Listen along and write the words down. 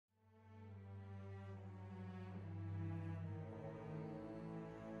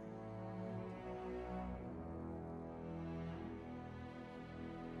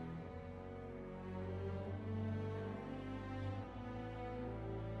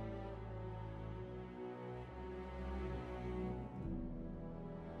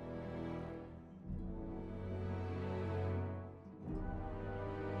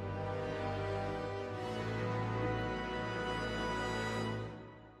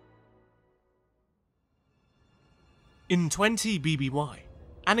In 20 BBY,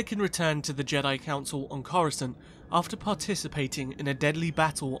 Anakin returned to the Jedi Council on Coruscant after participating in a deadly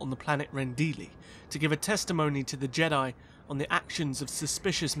battle on the planet Rendili to give a testimony to the Jedi on the actions of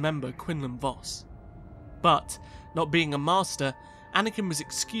suspicious member Quinlan Vos. But, not being a master, Anakin was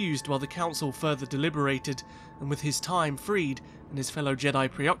excused while the Council further deliberated, and with his time freed and his fellow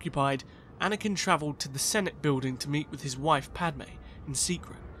Jedi preoccupied, Anakin travelled to the Senate building to meet with his wife Padme in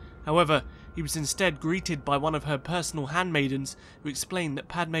secret. However, he was instead greeted by one of her personal handmaidens who explained that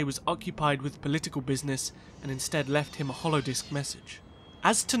Padme was occupied with political business and instead left him a holodisc message.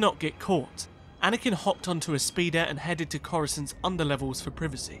 As to not get caught, Anakin hopped onto a speeder and headed to Coruscant's underlevels for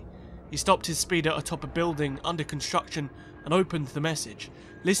privacy. He stopped his speeder atop a building under construction and opened the message,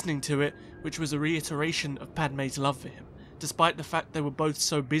 listening to it, which was a reiteration of Padme's love for him, despite the fact they were both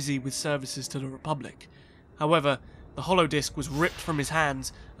so busy with services to the Republic. However, the holodisc was ripped from his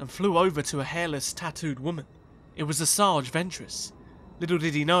hands and flew over to a hairless, tattooed woman. It was Asajj Ventress. Little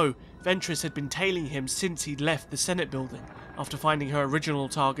did he know, Ventress had been tailing him since he'd left the Senate building, after finding her original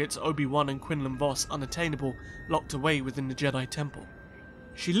targets, Obi-Wan and Quinlan Vos, unattainable, locked away within the Jedi Temple.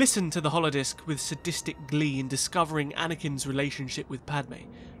 She listened to the holodisc with sadistic glee in discovering Anakin's relationship with Padme,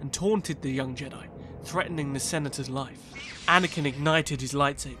 and taunted the young Jedi, threatening the Senator's life. Anakin ignited his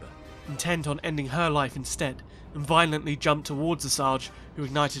lightsaber, intent on ending her life instead, and violently jumped towards Asajj, who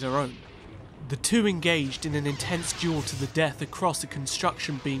ignited her own. The two engaged in an intense duel to the death across a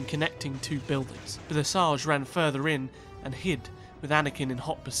construction beam connecting two buildings, but Asajj ran further in and hid, with Anakin in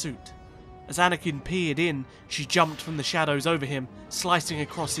hot pursuit. As Anakin peered in, she jumped from the shadows over him, slicing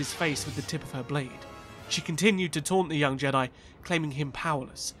across his face with the tip of her blade. She continued to taunt the young Jedi, claiming him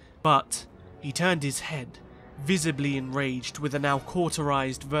powerless, but he turned his head, visibly enraged, with a now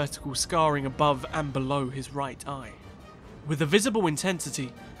cauterized vertical scarring above and below his right eye. With a visible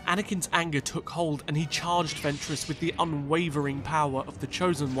intensity, Anakin's anger took hold and he charged Ventress with the unwavering power of the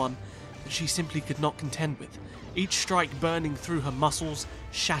Chosen One that she simply could not contend with, each strike burning through her muscles,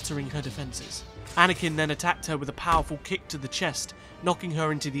 shattering her defenses. Anakin then attacked her with a powerful kick to the chest, knocking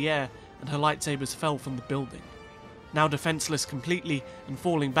her into the air, and her lightsabers fell from the building. Now defenseless completely and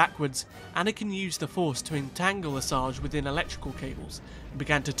falling backwards, Anakin used the Force to entangle Asajj within electrical cables and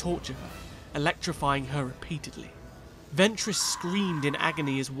began to torture her, electrifying her repeatedly. Ventress screamed in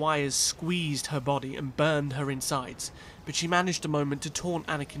agony as wires squeezed her body and burned her insides, but she managed a moment to taunt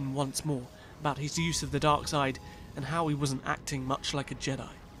Anakin once more about his use of the dark side and how he wasn't acting much like a Jedi.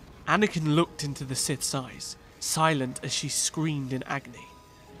 Anakin looked into the Sith's eyes, silent as she screamed in agony.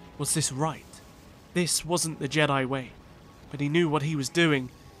 Was this right? This wasn't the Jedi way, but he knew what he was doing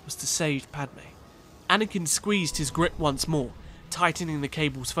was to save Padme. Anakin squeezed his grip once more, tightening the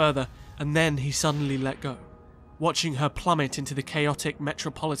cables further, and then he suddenly let go, watching her plummet into the chaotic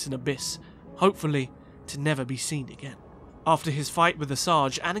metropolitan abyss, hopefully to never be seen again. After his fight with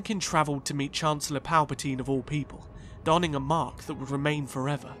Asajj, Anakin travelled to meet Chancellor Palpatine of all people, donning a mark that would remain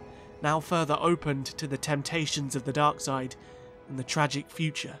forever, now further opened to the temptations of the dark side and the tragic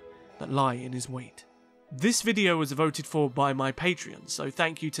future that lie in his wait. This video was voted for by my Patreons, so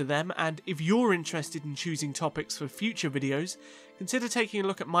thank you to them, and if you're interested in choosing topics for future videos, consider taking a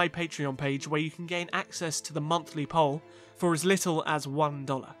look at my Patreon page where you can gain access to the monthly poll for as little as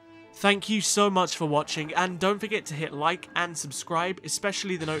 $1. Thank you so much for watching, and don't forget to hit like and subscribe,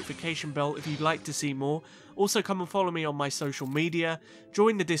 especially the notification bell if you'd like to see more. Also come and follow me on my social media,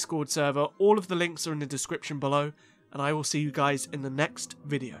 join the Discord server, all of the links are in the description below, and I will see you guys in the next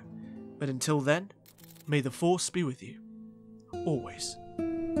video. But until then, may the Force be with you, always.